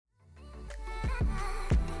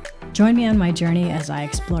Join me on my journey as I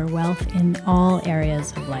explore wealth in all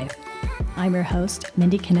areas of life. I'm your host,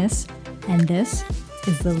 Mindie Koenigs, and this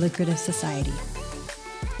is The Lucrative Society.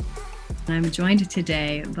 I'm joined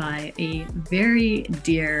today by a very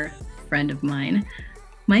dear friend of mine,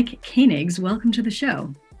 Mike Koenigs. Welcome to the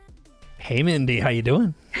show. Hey, Mindie, how you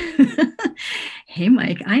doing? Hey,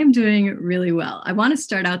 Mike, I am doing really well. I want to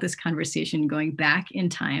start out this conversation going back in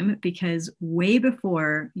time because way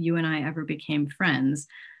before you and I ever became friends,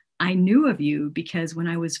 I knew of you because when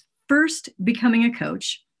I was first becoming a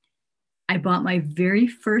coach, I bought my very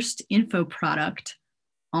first info product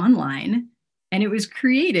online, and it was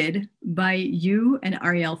created by you and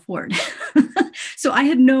Ariel Ford. So I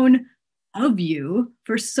had known of you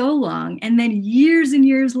for so long. And then years and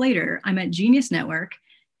years later, I'm at Genius Network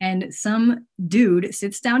and some dude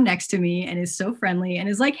sits down next to me and is so friendly and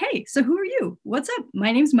is like, hey, so who are you? What's up?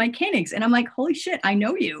 My name's Mike Koenigs. And I'm like, holy shit, I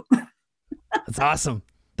know you. That's awesome.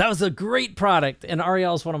 That was a great product. And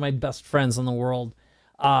Ariel is one of my best friends in the world.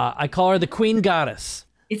 I call her the Queen Goddess.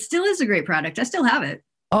 It still is a great product. I still have it.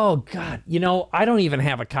 Oh, God. You know, I don't even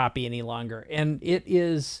have a copy any longer. And it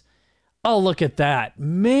is, oh, look at that.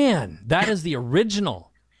 Man, that is the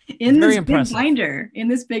original. In this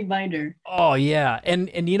big binder. Oh, yeah.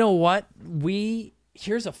 And you know what?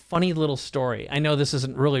 Here's a funny little story. I know this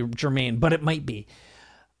isn't really germane, but it might be.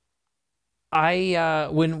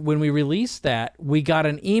 When we released that, we got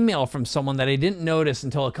an email from someone that I didn't notice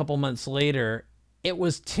until a couple months later. It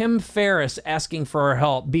was Tim Ferriss asking for our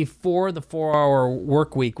help before the 4-Hour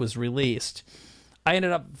Work Week was released. I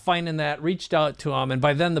ended up finding that, reached out to him, and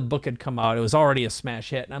by then the book had come out. It was already a smash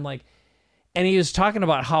hit. And I'm like, and he was talking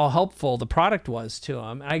about how helpful the product was to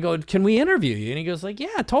him. And I go, can we interview you? And he goes like,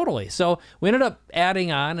 yeah, totally. So we ended up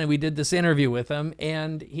adding on and we did this interview with him,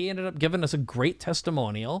 and he ended up giving us a great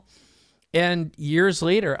testimonial. And years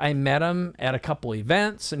later, I met him at a couple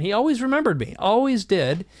events, and he always remembered me, always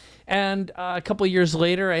did. And a couple of years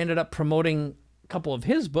later, I ended up promoting a couple of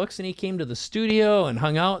his books, and he came to the studio and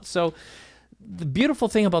hung out. So the beautiful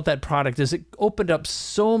thing about that product is it opened up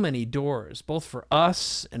so many doors, both for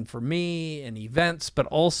us and for me and events, but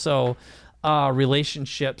also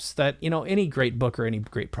relationships that, you know, any great book or any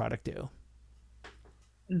great product do.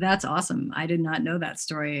 That's awesome. I did not know that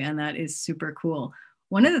story, and that is super cool.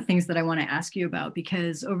 One of the things that I want to ask you about,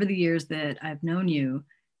 because over the years that I've known you,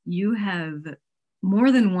 you have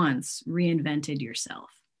more than once reinvented yourself.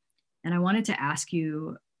 And I wanted to ask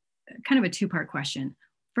you kind of a two-part question.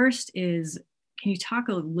 First is, can you talk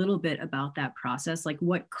a little bit about that process? Like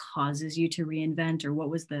what causes you to reinvent, or what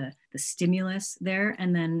was the stimulus there?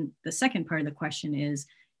 And then the second part of the question is,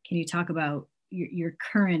 can you talk about your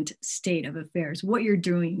current state of affairs, what you're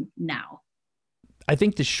doing now? I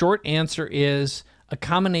think the short answer is a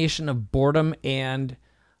combination of boredom and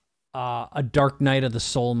a dark night of the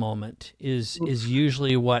soul moment is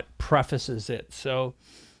usually what prefaces it. So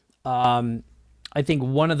I think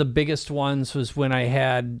one of the biggest ones was when I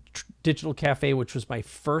had Digital Cafe, which was my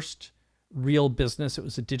first real business. It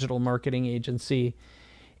was a digital marketing agency.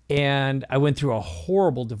 And I went through a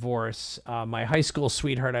horrible divorce. My high school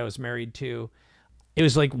sweetheart I was married to, it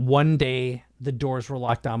was like one day the doors were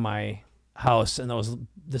locked on my house, and that was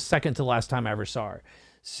the second to last time I ever saw her.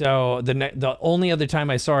 So the only other time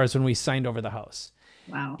I saw her is when we signed over the house.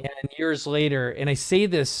 Wow. And years later, and I say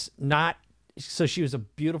this not so she was a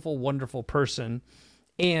beautiful, wonderful person,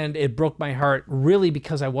 and it broke my heart really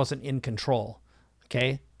because I wasn't in control.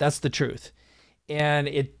 Okay, that's the truth. And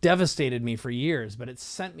it devastated me for years, but it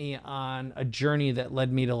sent me on a journey that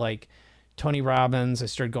led me to like Tony Robbins. I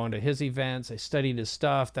started going to his events. I studied his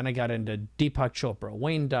stuff. Then I got into Deepak Chopra,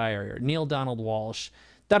 Wayne Dyer, Neil Donald Walsh,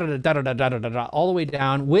 all the way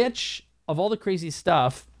down, which of all the crazy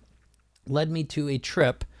stuff led me to a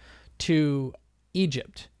trip to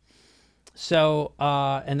Egypt. So,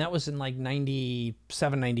 and that was in like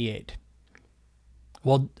 97, 98.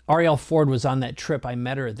 Well, Ariel Ford was on that trip. I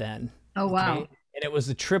met her then. Oh, wow. Okay? And it was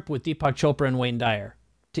a trip with Deepak Chopra and Wayne Dyer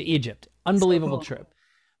to Egypt. Unbelievable So cool. trip.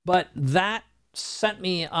 But that sent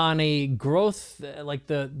me on a growth, like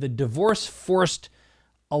the divorce forced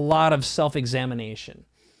a lot of self-examination.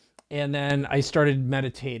 And then I started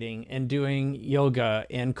meditating and doing yoga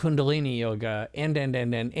and Kundalini yoga and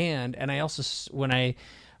I also,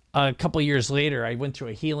 a couple of years later, I went through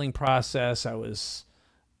a healing process.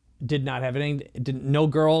 Did not have anything, no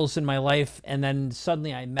girls in my life. And then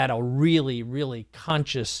suddenly I met a really, really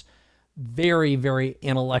conscious, very, very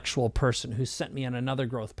intellectual person who sent me on another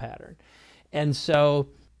growth pattern. And so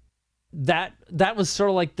that was sort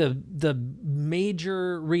of like the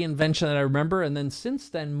major reinvention that I remember. And then since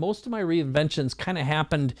then, most of my reinventions kind of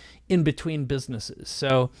happened in between businesses.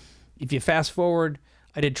 So if you fast forward,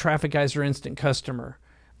 I did Traffic Geyser Instant Customer.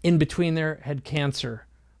 In between there, had cancer.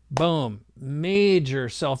 Boom. Major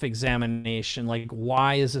self-examination. Like,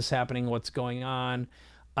 why is this happening? What's going on?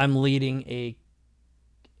 I'm leading a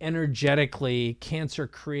energetically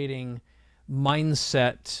cancer-creating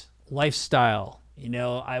mindset lifestyle.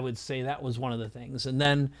 I would say that was one of the things. And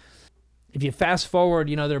then if you fast forward,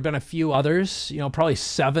 there have been a few others, probably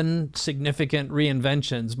 7 significant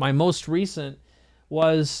reinventions. My most recent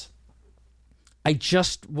was I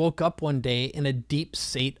just woke up one day in a deep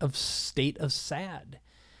state of sad.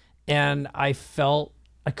 And I felt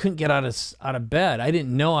I couldn't get out of bed. I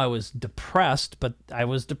didn't know I was depressed, but I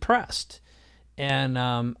was depressed. And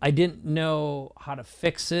I didn't know how to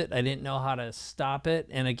fix it. I didn't know how to stop it.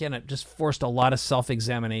 And again, it just forced a lot of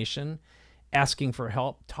self-examination, asking for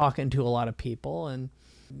help, talking to a lot of people. And,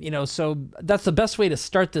 so that's the best way to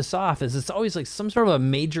start this off, is it's always like some sort of a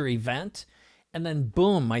major event. And then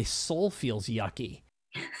boom, my soul feels yucky.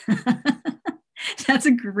 That's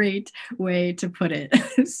a great way to put it.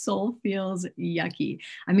 Soul feels yucky.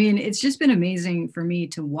 I mean, it's just been amazing for me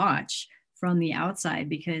to watch from the outside,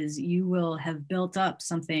 because you will have built up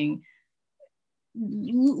something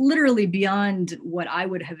literally beyond what I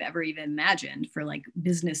would have ever even imagined for like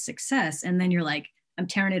business success. And then you're like, I'm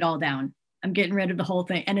tearing it all down. I'm getting rid of the whole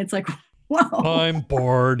thing. And it's like, whoa. I'm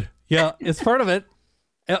bored. Yeah, it's part of it.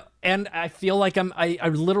 And I feel like I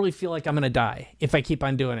literally feel like I'm going to die if I keep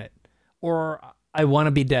on doing it, or I want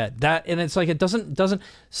to be dead. And it's like, it doesn't,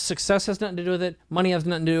 success has nothing to do with it. Money has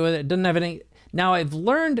nothing to do with it. It doesn't have any. Now I've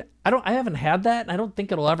learned, I haven't had that. And I don't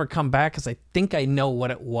think it'll ever come back, because I think I know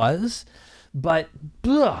what it was. But,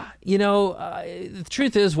 the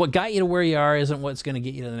truth is, what got you to where you are isn't what's going to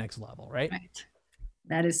get you to the next level, right? Right.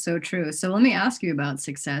 That is so true. So let me ask you about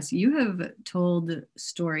success. You have told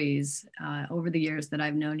stories over the years that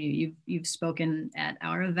I've known you. You've spoken at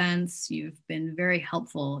our events. You've been very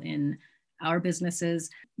helpful in our businesses.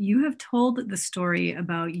 You have told the story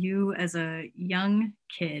about you as a young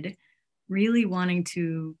kid really wanting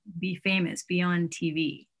to be famous, be on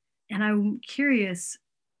TV. And I'm curious,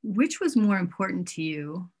 which was more important to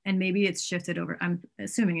you? And maybe it's shifted over, I'm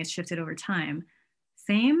assuming it's shifted over time,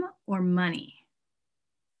 fame or money?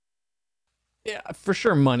 Yeah, for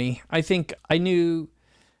sure, money. I think I knew,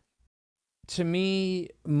 to me,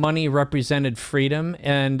 money represented freedom.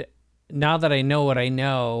 And now that I know,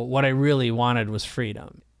 what I really wanted was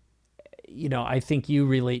freedom. I think you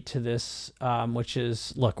relate to this, which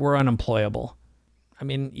is, look, we're unemployable. I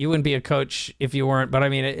mean, you wouldn't be a coach if you weren't, but I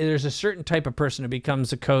mean, there's a certain type of person who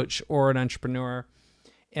becomes a coach or an entrepreneur.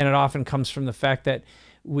 And it often comes from the fact that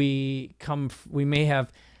we may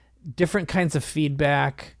have different kinds of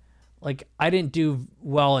feedback. Like, I didn't do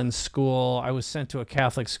well in school. I was sent to a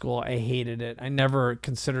Catholic school. I hated it. I never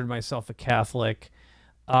considered myself a Catholic.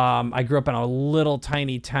 I grew up in a little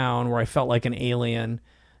tiny town where I felt like an alien,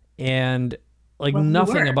 and like, well,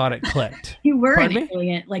 nothing about it clicked. You were an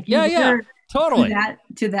alien. Like, you were totally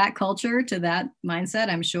to that culture, to that mindset,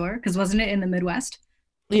 I'm sure. Because wasn't it in the Midwest?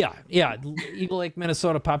 Yeah. Eagle Lake,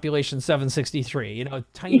 Minnesota, population 763.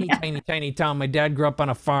 Tiny town. My dad grew up on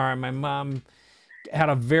a farm. My mom had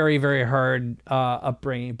a very, very hard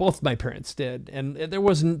upbringing. Both my parents did, and there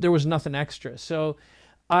was nothing extra. So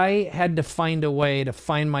I had to find a way to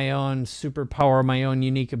find my own superpower, my own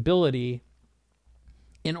unique ability,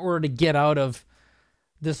 in order to get out of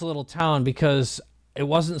this little town, because it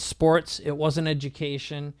wasn't sports, it wasn't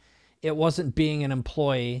education, it wasn't being an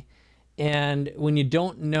employee. And when you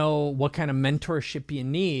don't know what kind of mentorship you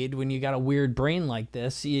need, when you got a weird brain like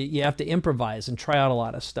this, you have to improvise and try out a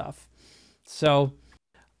lot of stuff. So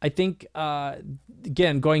I think,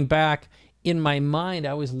 again, going back, in my mind,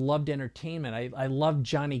 I always loved entertainment. I loved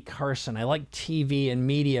Johnny Carson. I liked TV and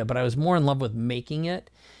media, but I was more in love with making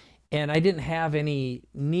it. And I didn't have any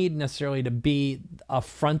need necessarily to be a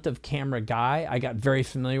front of camera guy. I got very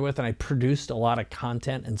familiar with, and I produced a lot of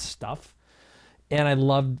content and stuff. And I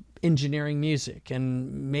loved engineering music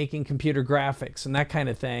and making computer graphics and that kind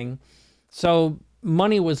of thing. So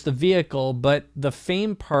money was the vehicle, but the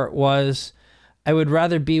fame part was, I would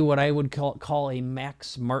rather be what I would call a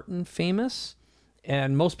Max Martin famous.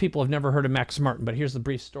 And most people have never heard of Max Martin, but here's the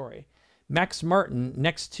brief story. Max Martin,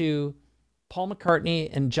 next to Paul McCartney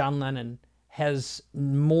and John Lennon, has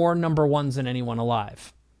more number ones than anyone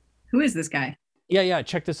alive. Who is this guy? Yeah,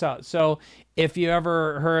 check this out. So if you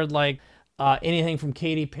ever heard like anything from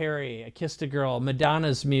Katy Perry, I Kissed a Girl,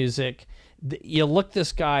 Madonna's music, you look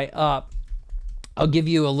this guy up. I'll give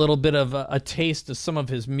you a little bit of a taste of some of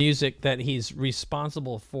his music that he's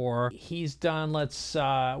responsible for. He's done,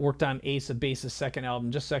 worked on Ace of Base's second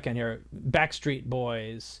album, just a second here, Backstreet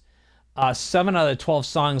Boys. 7 out of the 12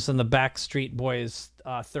 songs on the Backstreet Boys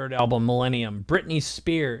third album, Millennium. Britney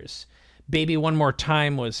Spears, Baby One More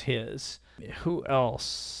Time was his. Who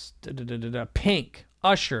else? Pink,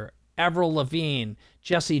 Usher, Avril Lavigne,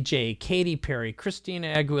 Jessie J, Katy Perry,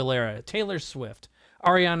 Christina Aguilera, Taylor Swift,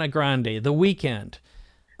 Ariana Grande, The Weeknd.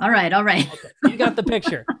 All right. Okay, you got the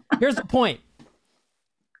picture. Here's the point.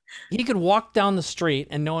 He could walk down the street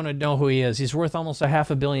and no one would know who he is. He's worth almost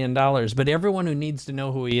 $500 million, but everyone who needs to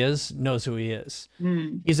know who he is knows who he is.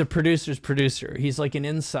 He's a producer's producer. He's like an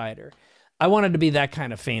insider. I wanted to be that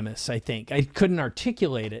kind of famous, I think. I couldn't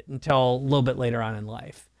articulate it until a little bit later on in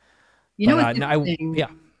life. You know what's interesting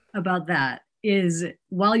about that is,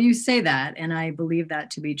 while you say that, and I believe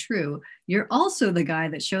that to be true, you're also the guy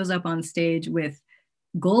that shows up on stage with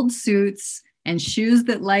gold suits and shoes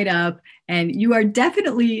that light up, and you are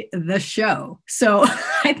definitely the show. So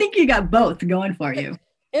I think you got both going for you.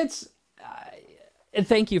 It's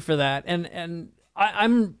thank you for that. And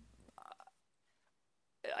I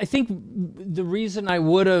think the reason I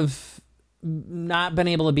would have not been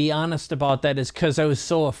able to be honest about that is because I was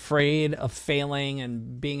so afraid of failing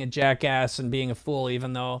and being a jackass and being a fool,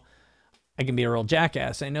 even though I can be a real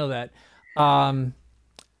jackass. I know that.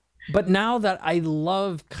 But now that I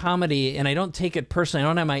love comedy and I don't take it personally, I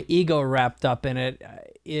don't have my ego wrapped up in it.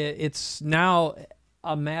 It's now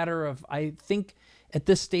a matter of, I think at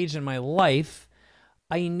this stage in my life,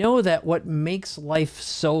 I know that what makes life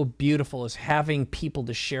so beautiful is having people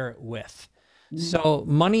to share it with. So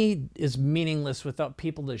money is meaningless without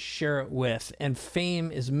people to share it with, and fame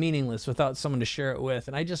is meaningless without someone to share it with.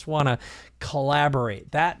 And I just want to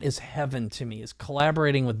collaborate. That is heaven to me, is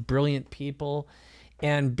collaborating with brilliant people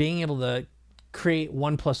and being able to create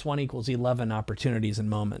 1 + 1 = 11 opportunities and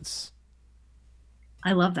moments.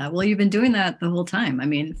 I love that. Well, you've been doing that the whole time. I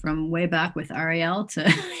mean, from way back with Ariel to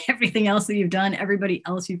everything else that you've done, everybody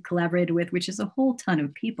else you've collaborated with, which is a whole ton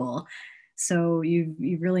of people. So you've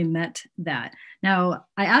really met that. Now,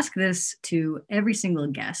 I ask this to every single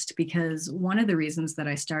guest because one of the reasons that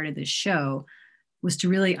I started this show was to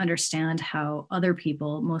really understand how other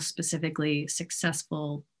people, most specifically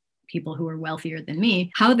successful people who are wealthier than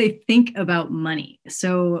me, how they think about money.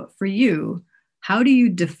 So for you, how do you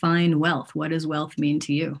define wealth? What does wealth mean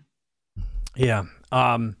to you? Yeah.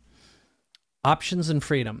 Options and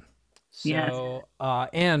freedom. So, yes.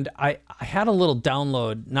 And I had a little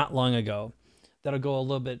download not long ago that'll go a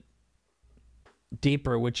little bit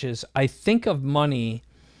deeper, which is I think of money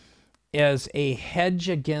as a hedge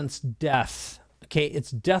against death. Okay.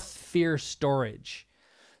 It's death fear storage.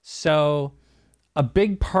 So a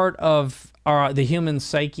big part of the human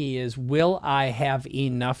psyche is, will I have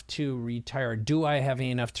enough to retire? Do I have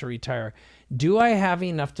enough to retire? Do I have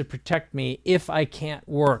enough to protect me if I can't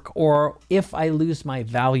work or if I lose my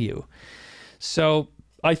value? So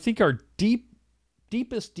I think our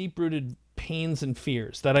deepest, deep-rooted pains and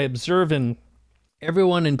fears that I observe in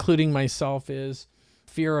everyone, including myself, is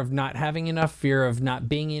fear of not having enough, fear of not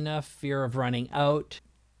being enough, fear of running out.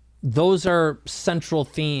 Those are central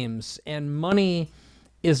themes, and money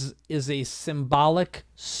is a symbolic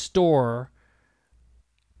store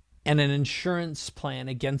and an insurance plan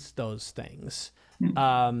against those things.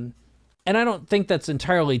 And I don't think that's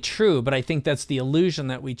entirely true, but I think that's the illusion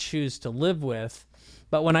that we choose to live with.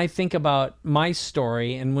 But when I think about my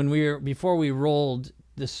story, and before we rolled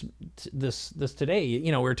this today,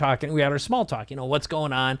 you know, we had our small talk, you know, what's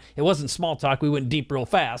going on? It wasn't small talk. We went deep real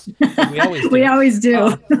fast. Like we always do. We always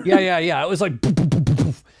do. Yeah. It was like, poof, poof, poof,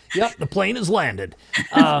 poof. Yep, the plane has landed.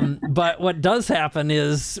 But what does happen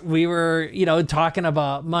is we were, you know, talking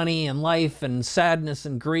about money and life and sadness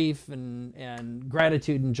and grief and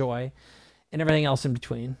gratitude and joy and everything else in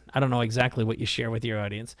between. I don't know exactly what you share with your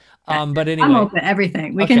audience. But anyway. I'm open,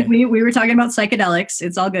 everything. We were talking about psychedelics.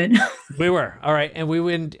 It's all good. We were. All right. And we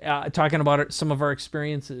went talking about some of our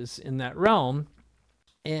experiences in that realm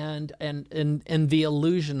and the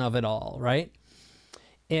illusion of it all, right?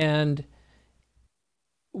 And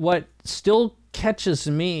what still catches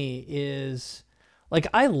me is, like,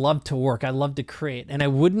 I love to work. I love to create. And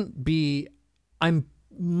I'm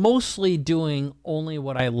mostly doing only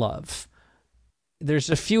what I love. There's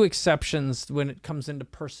a few exceptions when it comes into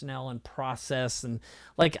personnel and process. And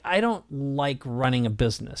like, I don't like running a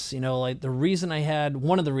business, you know, like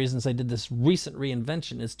one of the reasons I did this recent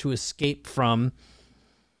reinvention is to escape from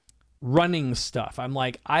running stuff. I'm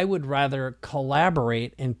like, I would rather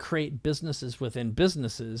collaborate and create businesses within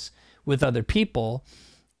businesses with other people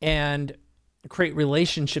and create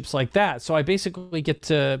relationships like that. So I basically get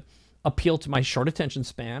to appeal to my short attention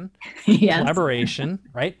span, yes. Collaboration,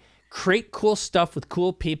 right? Create cool stuff with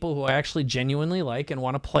cool people who I actually genuinely like and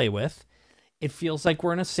want to play with. It feels like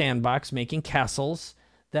we're in a sandbox making castles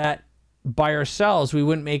that by ourselves, we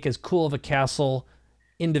wouldn't make as cool of a castle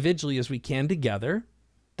individually as we can together.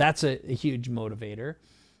 That's a huge motivator.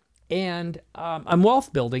 And I'm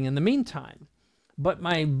wealth building in the meantime. But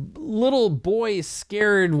my little boy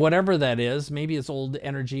scared, whatever that is, maybe it's old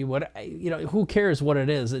energy, who cares what it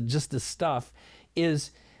is? It just is stuff.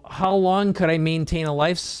 Is how long could I maintain the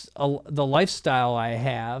lifestyle I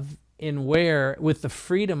have with the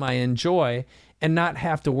freedom I enjoy and not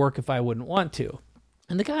have to work if I wouldn't want to?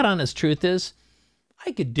 And the God honest truth is,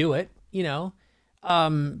 I could do it,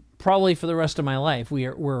 probably for the rest of my life.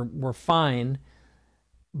 We're fine.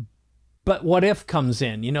 But what if comes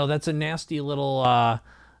in? That's a nasty little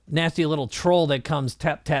troll that comes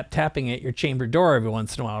tapping at your chamber door every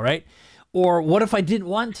once in a while, right? Or what if I didn't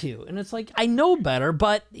want to? And it's like, I know better,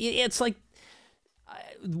 but it's like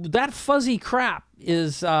that fuzzy crap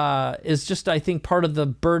is just, I think, part of the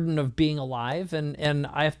burden of being alive, and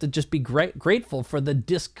I have to just be grateful for the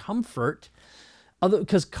discomfort,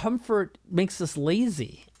 because comfort makes us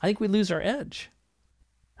lazy. I think we lose our edge.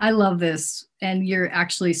 I love this. And you're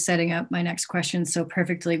actually setting up my next question so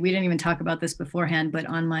perfectly. We didn't even talk about this beforehand, but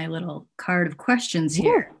on my little card of questions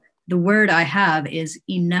here, the word I have is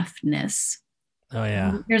enoughness. Oh,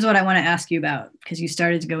 yeah. Here's what I want to ask you about, because you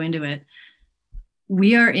started to go into it.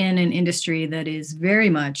 We are in an industry that is very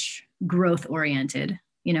much growth oriented.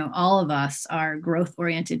 All of us are growth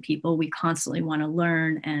oriented people. We constantly want to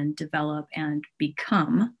learn and develop and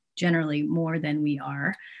become generally more than we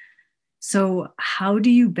are. So how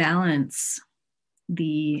do you balance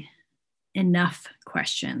the enough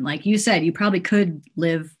question? Like you said, you probably could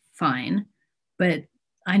live fine, but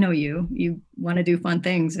I know you want to do fun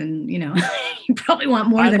things, and, you probably want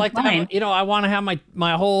more than fine. I want to have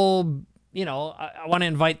my whole, I want to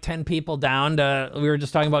invite 10 people down to, we were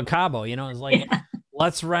just talking about Cabo, it's like, yeah.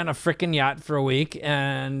 Let's rent a freaking yacht for a week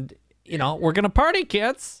and, we're going to party,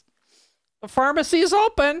 kids. The pharmacy's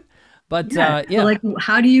open. But yeah. So like,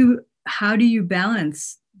 how do you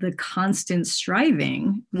balance the constant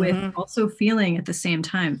striving with also feeling at the same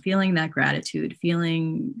time, feeling that gratitude,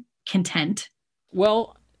 feeling content?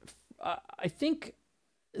 Well, I think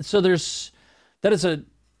so.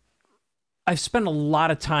 I've spent a lot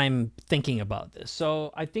of time thinking about this.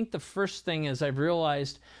 So I think the first thing is I've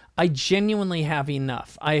realized I genuinely have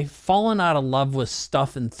enough. I've fallen out of love with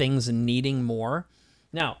stuff and things and needing more.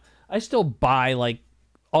 Now, I still buy like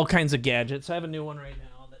all kinds of gadgets. I have a new one right now.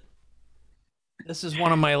 This is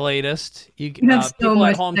one of my latest. You have so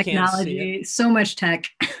much technology, so much tech.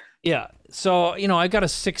 Yeah. So, I've got a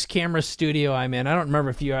 6-camera studio I'm in. I don't remember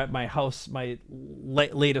if you're at my house, my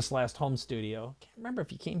last home studio. Can't remember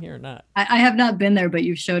if you came here or not. I have not been there, but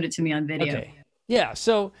you've showed it to me on video. Okay. Yeah.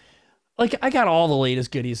 So, like, I got all the latest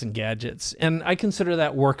goodies and gadgets, and I consider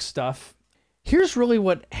that work stuff. Here's really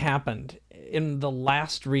what happened in the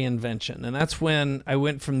last reinvention, and that's when I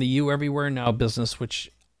went from the You Everywhere Now business,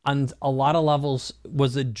 which on a lot of levels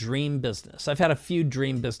was a dream business. I've had a few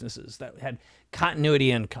dream businesses that had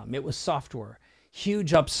continuity income. It was software,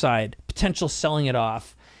 huge upside, potential selling it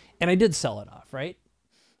off. And I did sell it off, right?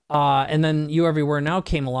 And then You Everywhere Now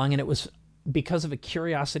came along, and it was because of a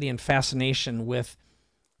curiosity and fascination with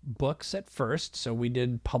books at first. So we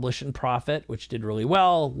did Publish and Profit, which did really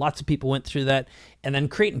well. Lots of people went through that. And then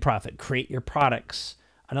Create and Profit, create your products.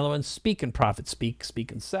 Another one, Speak and Profit,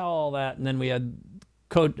 speak and sell, all that. And then we had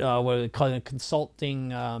what do they call it?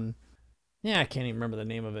 Consulting. I can't even remember the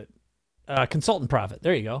name of it. Consultant Profit.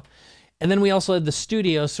 There you go. And then we also had the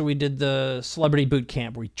studio. So we did the Celebrity Boot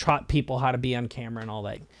Camp, where we taught people how to be on camera and all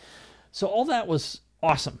that. So all that was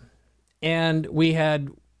awesome. And we had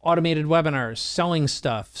automated webinars, selling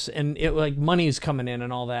stuff, and it like money's coming in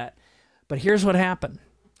and all that. But here's what happened.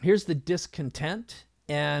 Here's the discontent.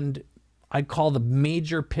 And I'd call the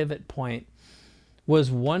major pivot point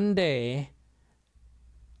was one day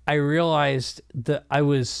I realized that I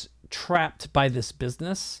was trapped by this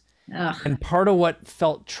business. Ugh. And part of what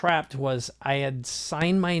felt trapped was I had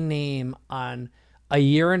signed my name on a 1.5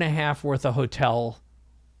 years worth of hotel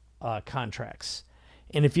contracts.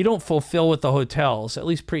 And if you don't fulfill with the hotels, at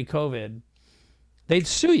least pre-COVID, they'd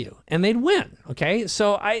sue you and they'd win. Okay.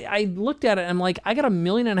 So I looked at it and I'm like, I got $1.5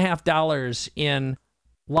 million in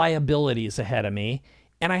liabilities ahead of me,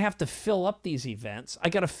 and I have to fill up these events. I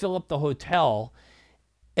got to fill up the hotel.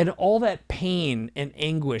 And all that pain and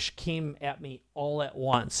anguish came at me all at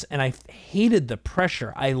once. And I hated the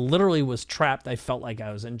pressure. I literally was trapped. I felt like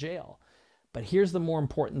I was in jail. But here's the more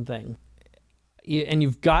important thing. And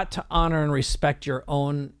you've got to honor and respect your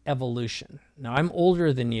own evolution. Now, I'm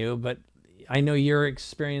older than you, but I know you're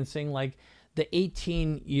experiencing, like, the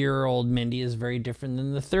 18-year-old Mindie is very different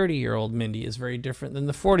than the 30-year-old Mindie is very different than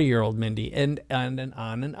the 40-year-old Mindie, and on and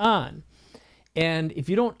on and on. And if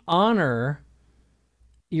you don't honor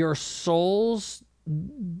your soul's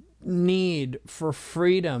need for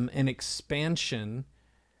freedom and expansion,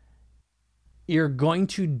 you're going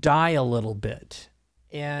to die a little bit.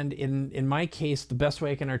 And in my case, the best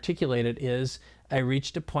way I can articulate it is I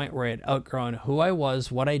reached a point where I had outgrown who I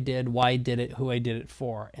was, what I did, why I did it, who I did it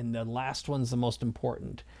for. And the last one's the most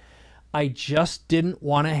important. I just didn't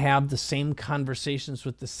want to have the same conversations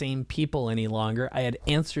with the same people any longer. I had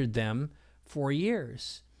answered them for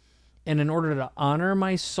years. And in order to honor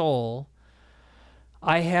my soul,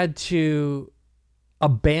 I had to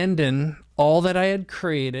abandon all that I had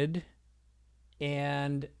created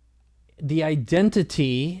and the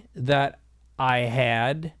identity that I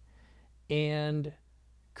had and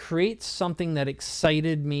create something that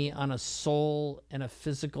excited me on a soul and a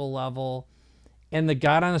physical level. And the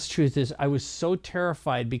God honest truth is I was so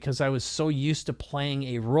terrified because I was so used to playing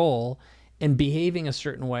a role and behaving a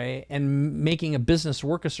certain way and making a business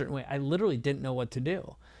work a certain way. I literally didn't know what to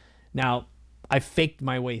do. Now, I faked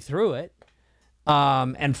my way through it.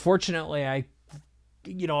 And fortunately, I,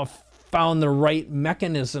 found the right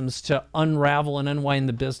mechanisms to unravel and unwind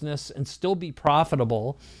the business and still be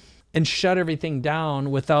profitable and shut everything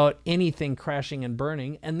down without anything crashing and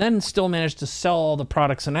burning, and then still managed to sell all the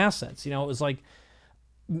products and assets. It was like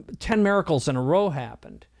 10 miracles in a row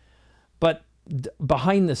happened. But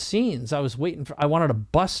behind the scenes, I wanted a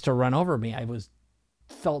bus to run over me.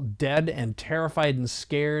 Felt dead and terrified and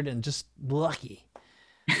scared and just lucky.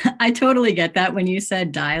 I totally get that when you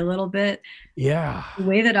said die a little bit. Yeah. The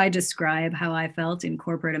way that I describe how I felt in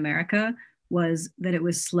corporate America was that it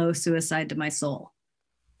was slow suicide to my soul.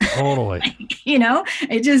 Totally.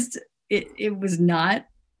 It was not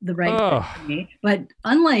the right thing for me. But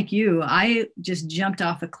unlike you, I just jumped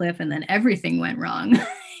off a cliff and then everything went wrong.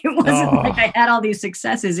 It wasn't like I had all these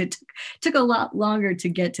successes. It took a lot longer to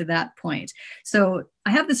get to that point. So I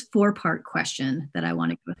have this 4-part question that I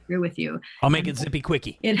want to go through with you. I'll make it zippy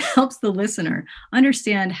quickie. It helps the listener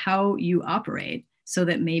understand how you operate so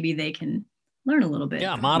that maybe they can learn a little bit.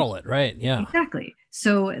 Yeah, model it, right? Yeah. Exactly.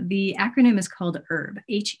 So the acronym is called HERB,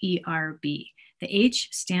 H-E-R-B. The H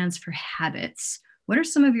stands for habits. What are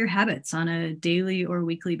some of your habits on a daily or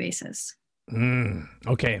weekly basis?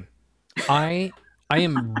 Okay. I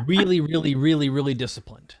am really, really, really, really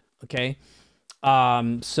disciplined. Okay.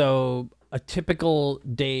 So a typical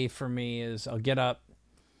day for me is I'll get up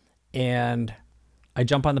and I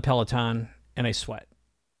jump on the Peloton and I sweat.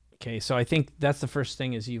 Okay. So I think that's the first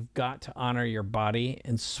thing is you've got to honor your body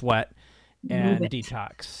and sweat and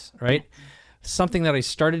detox, right? Something that I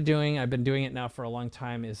started doing, I've been doing it now for a long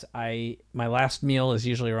time, is my last meal is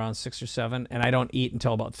usually around 6 or 7 and I don't eat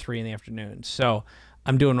until about 3 in the afternoon. So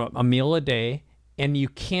I'm doing a meal a day. And you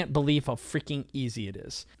can't believe how freaking easy it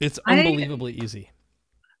is. It's unbelievably easy.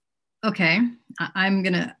 Okay. I'm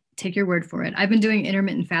going to take your word for it. I've been doing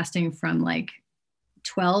intermittent fasting from like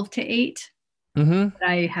 12 to 8. But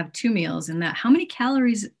I have 2 meals in that. How many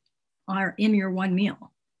calories are in your one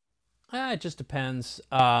meal? It just depends.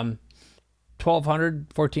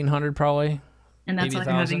 1,200, 1,400 probably. And that's all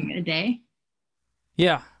you're having a day?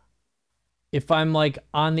 Yeah. If I'm like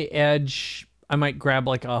on the edge, I might grab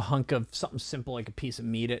like a hunk of something simple, like a piece of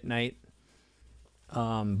meat at night.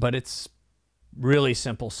 But it's really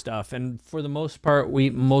simple stuff. And for the most part, we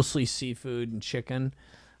eat mostly seafood and chicken.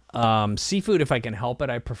 Seafood, if I can help it,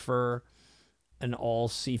 I prefer an all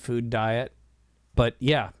seafood diet. But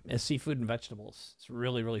yeah, it's seafood and vegetables. It's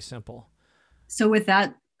really, really simple. So with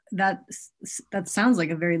that sounds like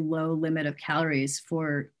a very low limit of calories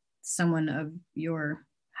for someone of your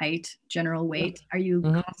height, general weight. Are you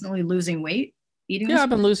constantly losing weight? I've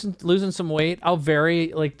been losing some weight. I'll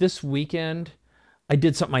vary. Like this weekend, I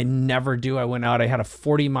did something I never do. I went out. I had a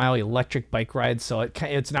 40-mile electric bike ride, so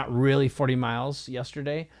it's not really 40 miles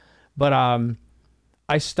yesterday, but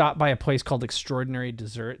I stopped by a place called Extraordinary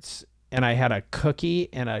Desserts, and I had a cookie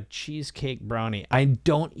and a cheesecake brownie. I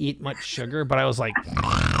don't eat much sugar, but I was like,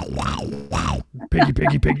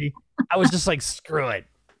 piggy. I was just like, screw it.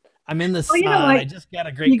 I'm in the sun. I just got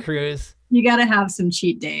a great cruise. You got to have some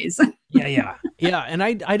cheat days. Yeah. And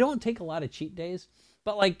I don't take a lot of cheat days,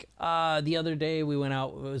 but like the other day we went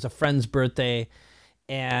out, it was a friend's birthday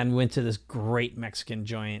and went to this great Mexican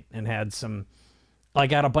joint and I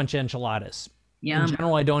got a bunch of enchiladas. Yum. In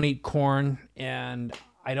general, I don't eat corn and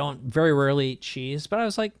I don't very rarely eat cheese, but I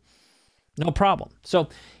was like, no problem. So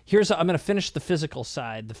I'm going to finish the physical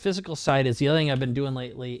side. The physical side is the other thing I've been doing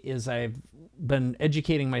lately is I've been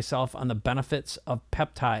educating myself on the benefits of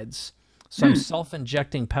peptides. So I'm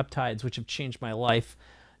self-injecting peptides, which have changed my life.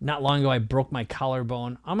 Not long ago, I broke my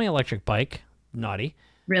collarbone on my electric bike. Naughty.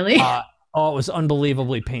 Really? Oh, it was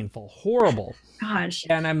unbelievably painful, horrible. Gosh.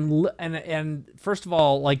 And and first of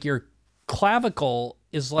all, like your clavicle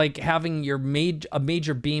is like having a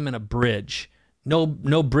major beam in a bridge. No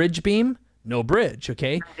bridge beam, no bridge.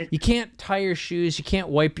 Okay, Right. you can't tie your shoes, you can't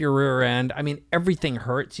wipe your rear end. I mean, everything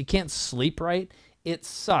hurts. You can't sleep right. It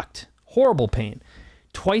sucked. Horrible pain.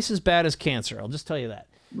 Twice as bad as cancer. I'll just tell you that.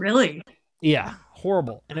 Really? Yeah,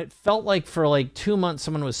 horrible. And it felt like for like 2 months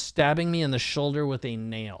someone was stabbing me in the shoulder with a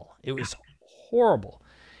nail. It was horrible.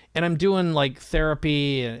 And I'm doing like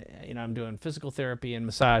therapy, I'm doing physical therapy and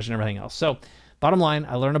massage and everything else. So, bottom line,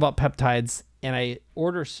 I learned about peptides and I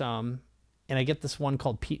order some and I get this one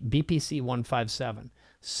called BPC 157.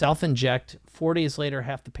 Self inject. 4 days later,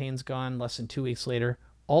 half the pain's gone. Less than 2 weeks later,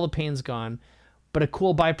 all the pain's gone. But a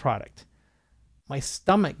cool byproduct. My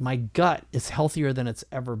stomach, my gut is healthier than it's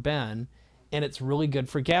ever been. And it's really good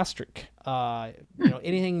for gastric,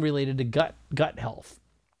 anything related to gut health.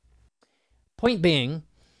 Point being,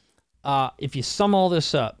 if you sum all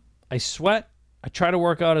this up, I sweat, I try to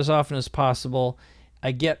work out as often as possible,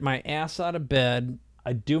 I get my ass out of bed,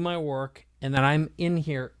 I do my work, and then I'm in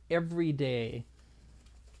here every day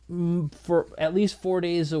for at least 4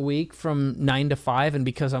 days a week from 9 to 5. And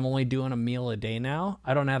because I'm only doing a meal a day now,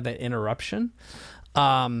 I don't have that interruption.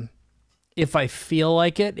 If I feel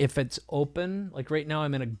like it, if it's open, like right now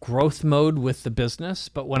I'm in a growth mode with the business,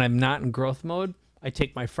 but when I'm not in growth mode, I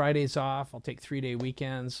take my Fridays off. I'll take 3-day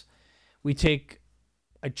weekends. I'm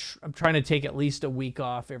trying to take at least a week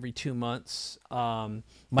off every 2 months.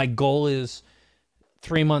 My goal is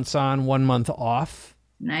 3 months on, 1 month off,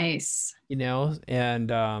 Nice.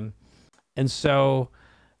 and so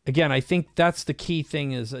again, I think that's the key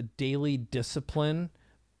thing is a daily discipline.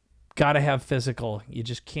 Got to have physical. You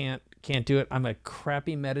just can't do it. I'm a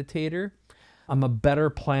crappy meditator. I'm a better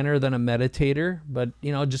planner than a meditator, but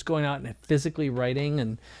just going out and physically writing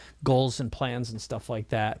and goals and plans and stuff like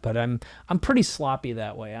that. But I'm pretty sloppy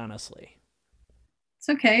that way, honestly. It's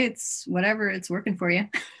okay. It's whatever. It's working for you.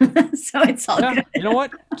 So it's all Yeah, good. you know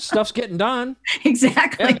what? Stuff's getting done.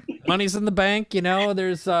 Exactly. Yeah, money's in the bank.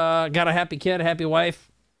 There's got a happy kid, a happy wife.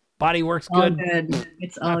 Body works All good. good.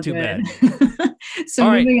 It's all Not too good. bad. So All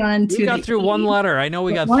right, moving on we to got the through one E. letter. I know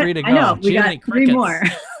we got What? 3 to go. I know we got Jiminy 3 crickets. more.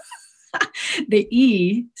 The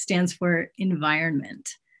E stands for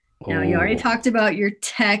environment. Now, you already Oh. talked about your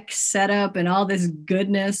tech setup and all this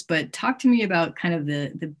goodness, but talk to me about kind of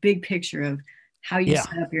the big picture of how you Yeah.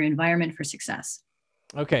 set up your environment for success.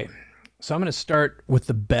 Okay. So I'm going to start with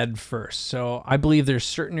the bed first. So I believe there's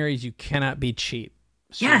certain areas you cannot be cheap.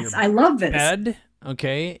 So Yes, your I love this. bed,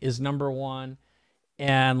 okay, is number one.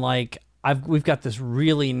 And like we've got this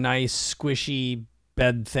really nice squishy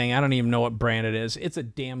bed thing. I don't even know what brand it is. It's a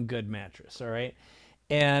damn good mattress, all right?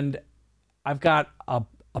 And I've got a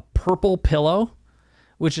purple pillow,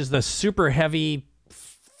 which is the super heavy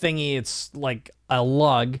thingy. It's like a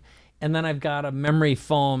lug. And then I've got a memory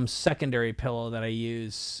foam secondary pillow that I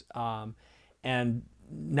use. And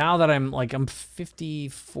now that I'm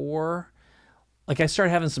 54, like I started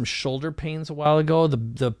having some shoulder pains a while ago.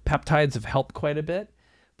 The peptides have helped quite a bit,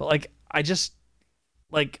 but like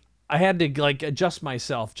I had to like adjust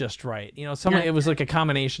myself just right. It was like a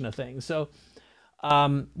combination of things. So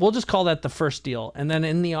we'll just call that the first deal. And then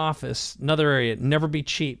in the office, another area, never be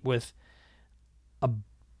cheap with a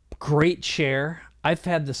great chair. I've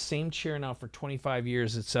had the same chair now for 25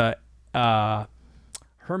 years. It's a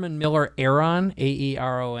Herman Miller Aeron,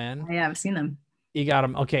 Aeron. Yeah, I've seen them. You got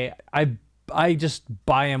them. Okay. I just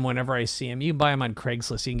buy them whenever I see them. You can buy them on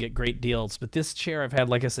Craigslist. You can get great deals. But this chair I've had,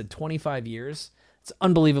 like I said, 25 years. It's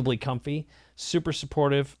unbelievably comfy, super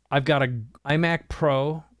supportive. I've got a iMac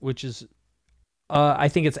Pro, which is, I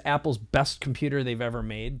think it's Apple's best computer they've ever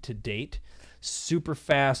made to date. Super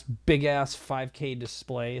fast, big ass 5K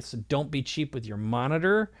display. So don't be cheap with your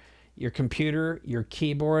monitor, your computer, your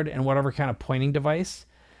keyboard, and whatever kind of pointing device.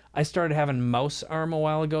 I started having mouse arm a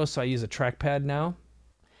while ago, so I use a trackpad now.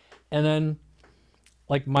 And then,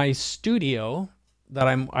 like my studio that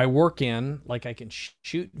I work in, like I can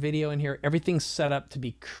shoot video in here. Everything's set up to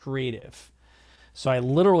be creative. So I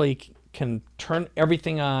literally can turn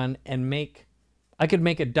everything on and I could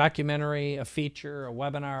make a documentary, a feature, a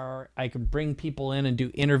webinar. I could bring people in and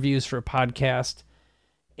do interviews for a podcast,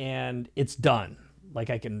 and it's done. Like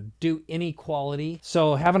I can do any quality.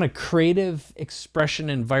 So having a creative expression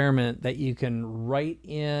environment that you can write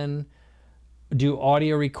in, do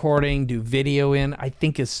audio recording, do video in, I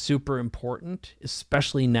think is super important,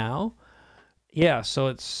 especially now. Yeah, so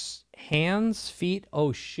it's hands, feet,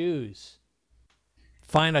 shoes.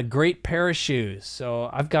 Find a great pair of shoes. So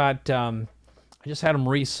I've got, I just had them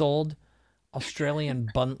resold. Australian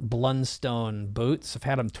Blundstone boots. I've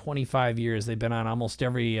had them 25 years. They've been on almost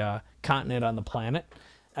every continent on the planet.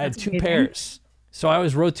 I had That's two amazing. pairs. So I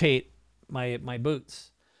always rotate my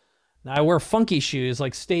boots. Now I wear funky shoes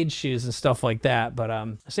like stage shoes and stuff like that,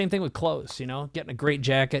 but same thing with clothes, getting a great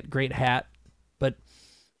jacket, great hat. But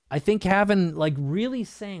I think having like really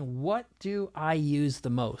saying, what do I use the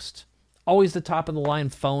most? Always the top of the line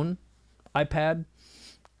phone, iPad,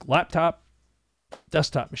 laptop,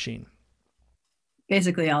 desktop machine.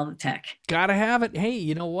 Basically all the tech. Gotta have it. Hey,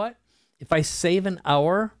 you know what? If I save an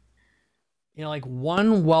hour, like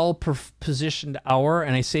one well-positioned hour,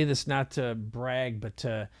 and I say this not to brag, but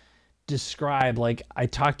to describe, like I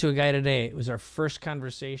talked to a guy today. It was our first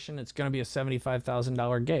conversation. It's going to be a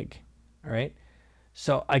 $75,000 gig. All right.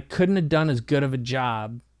 So I couldn't have done as good of a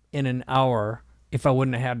job in an hour if I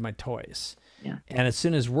wouldn't have had my toys. Yeah. And as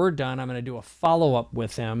soon as we're done, I'm going to do a follow-up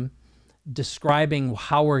with him describing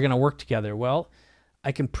how we're going to work together. Well,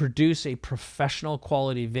 I can produce a professional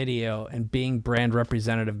quality video, and being brand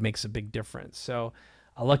representative makes a big difference. So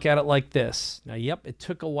I look at it like this. Now, yep, it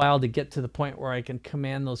took a while to get to the point where I can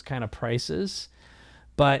command those kind of prices.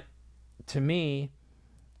 But to me,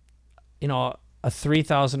 a $3,000,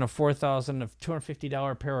 a $4,000, a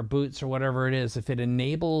 $250 pair of boots or whatever it is, if it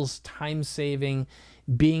enables time saving,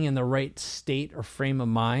 being in the right state or frame of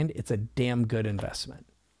mind, it's a damn good investment.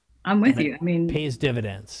 I'm with you. I mean, pays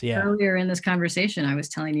dividends. Yeah. Earlier in this conversation, I was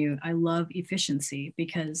telling you I love efficiency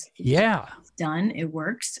because it's done, it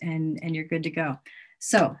works, and you're good to go.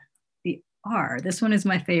 So the R, this one is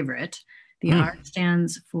my favorite. The R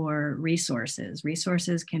stands for resources.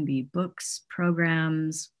 Resources can be books,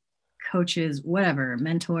 programs, coaches, whatever,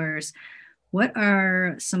 mentors. What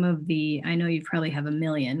are some of the, I know you probably have a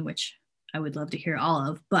million, which I would love to hear all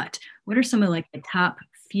of, but what are some of like the top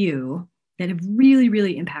few that have really,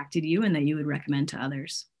 really impacted you and that you would recommend to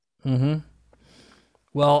others?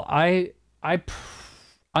 Well, I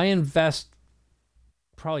invest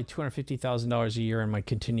probably $250,000 a year in my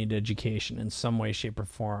continued education in some way, shape, or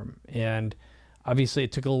form. And obviously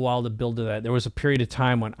it took a little while to build to that. There was a period of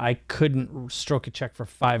time when I couldn't stroke a check for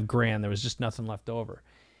 $5,000. There was just nothing left over.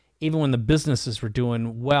 Even when the businesses were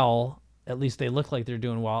doing well, at least they looked like they're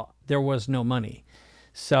doing well, there was no money.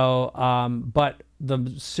 So, but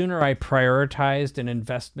the sooner I prioritized an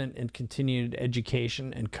investment in continued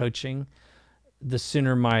education and coaching, the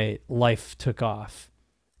sooner my life took off.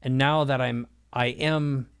 And now that I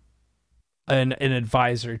am an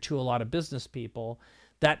advisor to a lot of business people,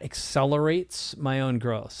 that accelerates my own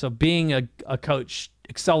growth. So being a coach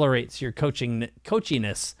accelerates your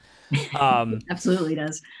coachiness. Absolutely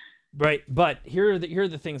does. Right. But here are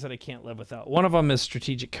the things that I can't live without. One of them is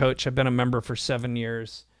strategic coach. I've been a member for 7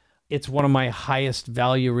 years. It's one of my highest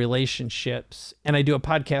value relationships. And I do a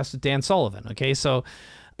podcast with Dan Sullivan. Okay. So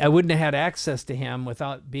I wouldn't have had access to him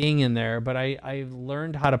without being in there, but I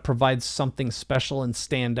learned how to provide something special and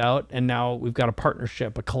stand out. And now we've got a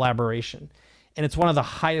partnership, a collaboration. And it's one of the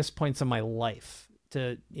highest points of my life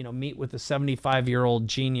to, meet with a 75-year-old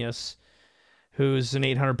genius who's an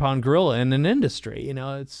 800-pound gorilla in an industry.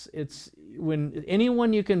 It's when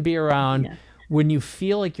anyone you can be around, when you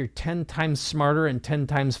feel like you're 10 times smarter and 10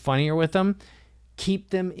 times funnier with them,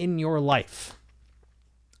 keep them in your life.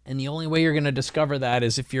 And the only way you're going to discover that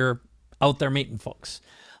is if you're out there meeting folks.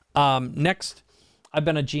 Next, I've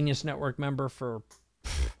been a Genius Network member for,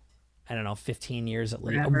 15 years at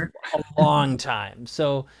least, a long time.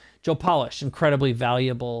 So Joe Polish, incredibly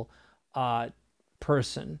valuable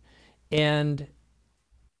person. And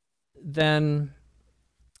then,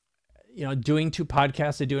 doing 2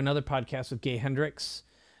 podcasts. I do another podcast with Gay Hendricks.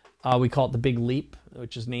 We call it The Big Leap,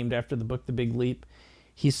 which is named after the book, The Big Leap.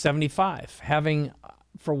 He's 75. Having,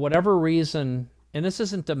 for whatever reason, and this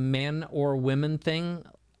isn't a men or women thing,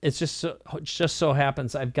 it's just so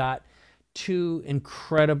happens I've got 2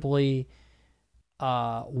 incredibly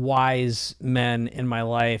wise men in my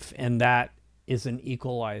life, and that is an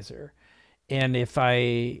equalizer. And if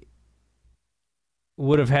I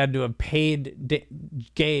would have had to have paid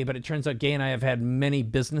Gay, but it turns out Gay and I have had many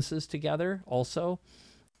businesses together also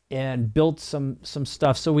and built some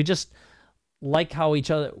stuff. So we just like how we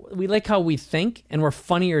like how we think, and we're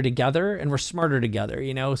funnier together and we're smarter together,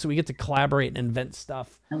 so we get to collaborate and invent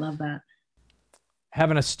stuff. I love that.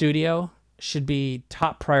 Having a studio should be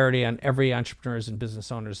top priority on every entrepreneur's and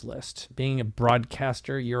business owner's list. Being a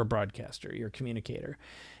broadcaster, you're a communicator.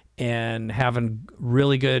 And having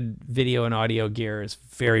really good video and audio gear is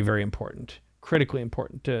very, very important, critically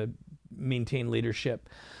important to maintain leadership.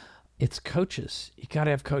 It's coaches. You got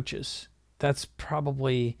to have coaches. That's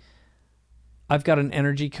probably, I've got an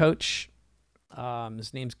energy coach.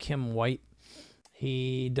 His name's Kim White.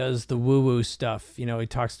 He does the woo-woo stuff. You know, he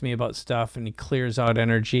talks to me about stuff and he clears out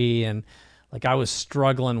energy. And like I was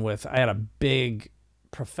struggling with, I had a big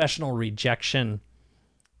professional rejection.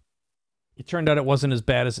 It turned out it wasn't as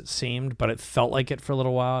bad as it seemed, but it felt like it for a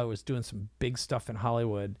little while. I was doing some big stuff in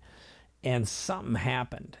Hollywood, and something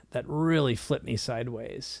happened that really flipped me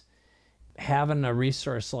sideways. Having a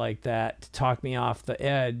resource like that to talk me off the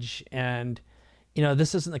edge, and you know,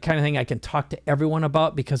 this isn't the kind of thing I can talk to everyone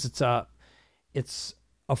about because it's a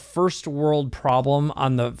first world problem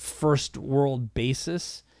on the first world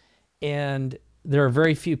basis, and there are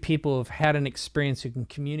very few people who've had an experience who can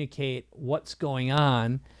communicate what's going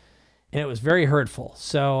on. And it was very hurtful.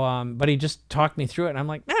 So, but he just talked me through it, and I'm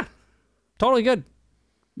like, totally good.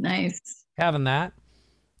 Nice. Having that.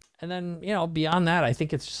 And then, you know, beyond that, I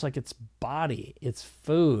think it's just like it's body, it's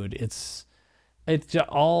food, it's just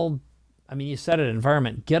all, I mean, you said it,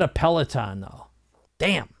 environment. Get a Peloton, though.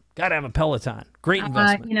 Damn, gotta have a Peloton. Great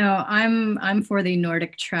investment. You know, I'm for the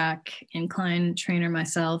Nordic track incline trainer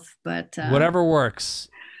myself, but whatever works.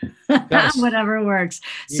 Whatever works.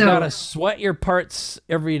 You gotta sweat your parts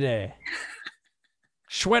every day.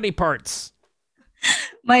 Sweaty parts.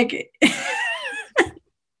 Mike,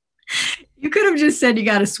 you could have just said you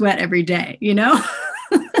gotta sweat every day, you know?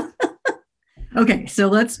 Okay, so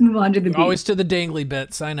let's move on to the B. Always to the dangly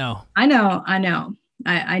bits, I know. I know.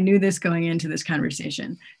 I knew this going into this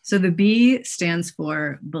conversation. So the B stands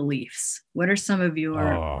for beliefs. What are some of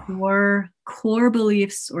your core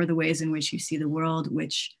beliefs or the ways in which you see the world,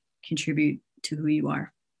 which contribute to who you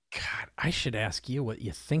are? God, I should ask you what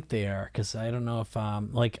you think they are, because I don't know if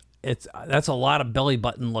like that's a lot of belly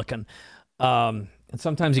button looking. And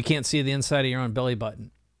sometimes you can't see the inside of your own belly button.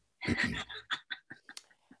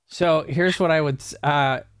 So here's what I would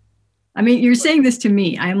I mean, you're saying this to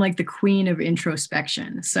me. I'm like the queen of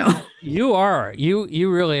introspection. So you are.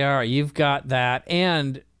 You really are. You've got that,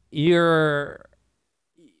 and you're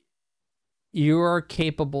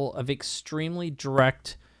capable of extremely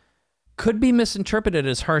direct, could be misinterpreted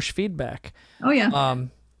as harsh feedback. Oh yeah.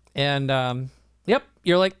 Yep,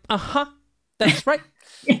 you're like, that's right.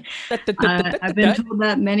 I've been told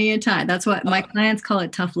that many a time. That's what my clients call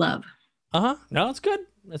it, tough love. No, it's good.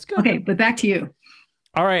 It's good. Okay, but back to you.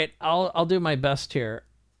 All right, I'll do my best here.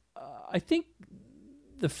 I think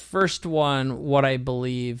the first one, what I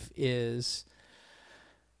believe is,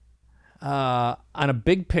 on a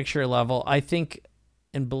big picture level, I think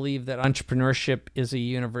and believe that entrepreneurship is a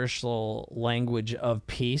universal language of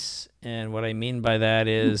peace. And what I mean by that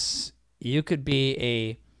is you could be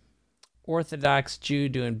a Orthodox Jew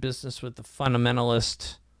doing business with the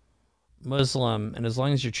fundamentalist Muslim, and as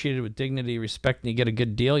long as you're treated with dignity, respect, and you get a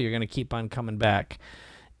good deal, you're going to keep on coming back.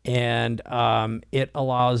 And it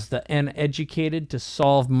allows the uneducated to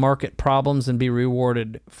solve market problems and be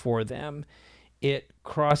rewarded for them. It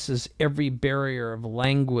crosses every barrier of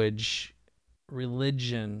language,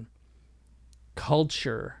 religion,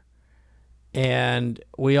 culture, and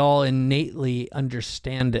we all innately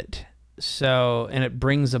understand it. So, and it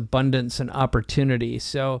brings abundance and opportunity.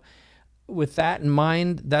 So with that in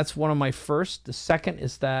mind, that's one of my first. The second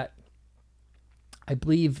is that I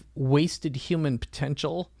believe wasted human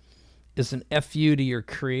potential is an FU to your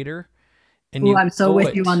creator. And I'm so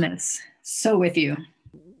with you on this. So with you.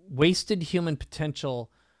 Wasted human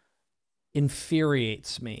potential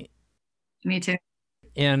infuriates me. Me too.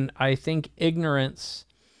 And I think ignorance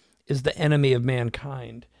is the enemy of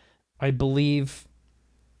mankind. I believe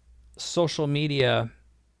social media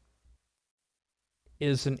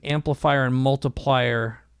is an amplifier and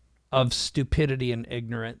multiplier of stupidity and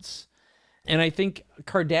ignorance. And I think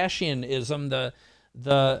Kardashianism,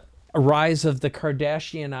 the rise of the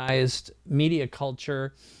Kardashianized media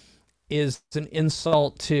culture, is an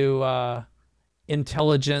insult to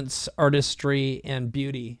intelligence, artistry, and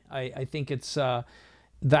beauty. I think it's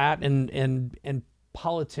that and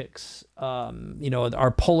politics.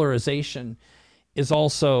 Our polarization is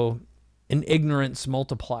also an ignorance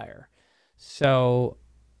multiplier. So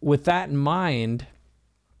with that in mind,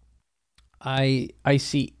 I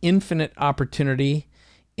see infinite opportunity,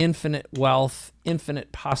 infinite wealth,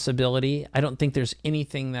 infinite possibility. I don't think there's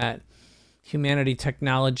anything that humanity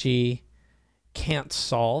technology can't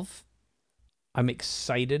solve. I'm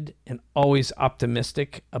excited and always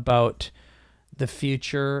optimistic about the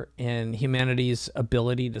future and humanity's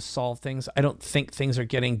ability to solve things. I don't think things are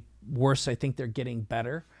getting worse. I think they're getting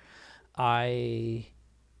better. I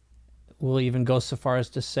will even go so far as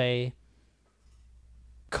to say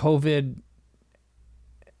COVID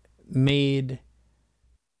made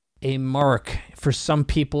a mark. For some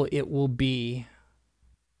people, it will be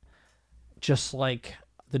just like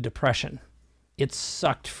the Depression. It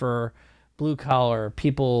sucked for blue collar,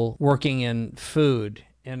 people working in food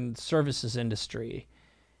and services industry.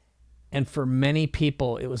 And for many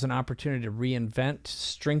people, it was an opportunity to reinvent,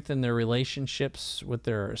 strengthen their relationships with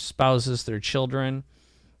their spouses, their children,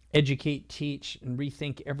 educate, teach, and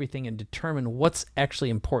rethink everything and determine what's actually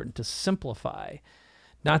important to simplify,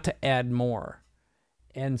 not to add more.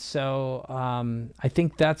 And so I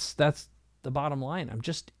think that's the bottom line. I'm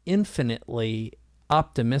just infinitely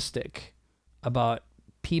optimistic about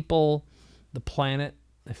people, the planet,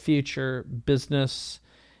 the future, business,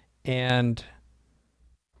 and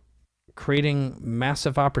creating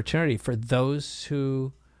massive opportunity for those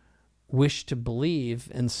who wish to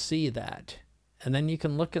believe and see that. And then you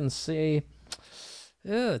can look and say,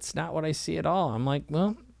 it's not what I see at all. I'm like,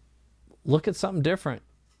 well, look at something different.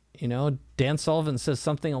 You know, Dan Sullivan says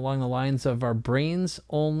something along the lines of our brains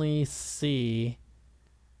only see,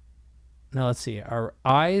 our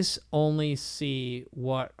eyes only see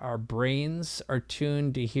what our brains are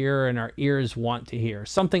tuned to hear and our ears want to hear.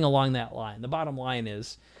 Something along that line. The bottom line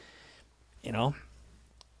is,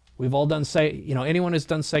 we've all done, anyone who's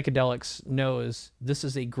done psychedelics knows this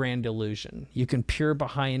is a grand illusion. You can peer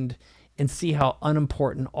behind and see how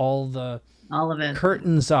unimportant all of it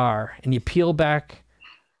curtains are. And you peel back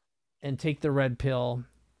and take the red pill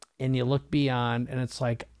and you look beyond and it's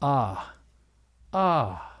like,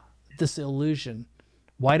 this illusion.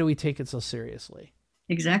 Why do we take it so seriously?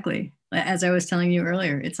 Exactly. As I was telling you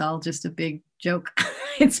earlier, it's all just a big joke.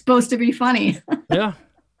 It's supposed to be funny. Yeah.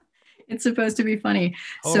 It's supposed to be funny.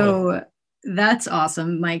 So that's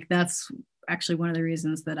awesome, Mike. That's actually one of the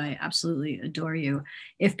reasons that I absolutely adore you.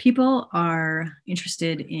 If people are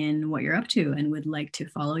interested in what you're up to and would like to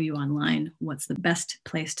follow you online, what's the best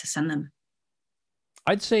place to send them?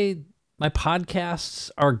 I'd say my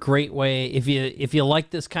podcasts are a great way. If you like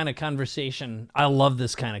this kind of conversation, I love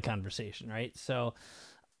this kind of conversation, right? So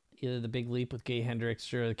either The Big Leap with Gay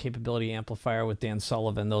Hendricks or The Capability Amplifier with Dan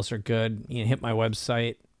Sullivan, those are good. You can hit my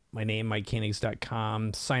website, my name,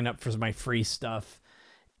 MikeKoenigs.com, sign up for my free stuff.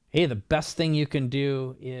 Hey, the best thing you can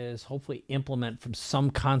do is hopefully implement from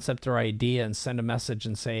some concept or idea and send a message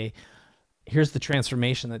and say, here's the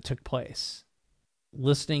transformation that took place.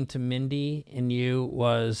 Listening to Mindie and you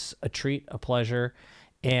was a treat, a pleasure,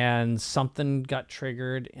 and something got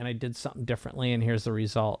triggered and I did something differently and here's the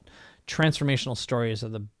result. Transformational stories are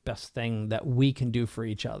the best thing that we can do for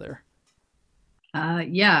each other.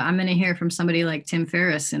 I'm going to hear from somebody like Tim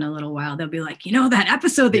Ferriss in a little while. They'll be like, that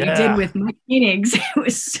episode that you did with Mike Koenigs, it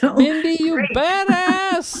was so Mindie, great. You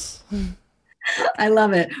badass. I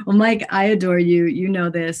love it. Well, Mike, I adore you. You know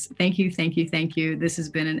this. Thank you, thank you, thank you. This has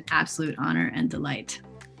been an absolute honor and delight.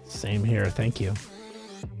 Same here. Thank you.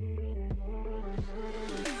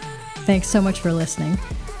 Thanks so much for listening.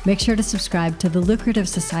 Make sure to subscribe to The Lucrative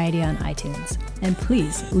Society on iTunes. And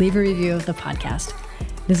please leave a review of the podcast.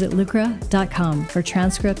 Visit lucra.com for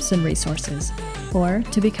transcripts and resources, or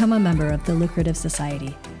to become a member of the Lucrative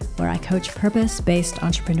Society, where I coach purpose-based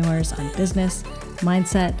entrepreneurs on business,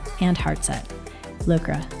 mindset, and heart set.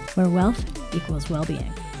 Lucra, where wealth equals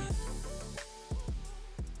well-being.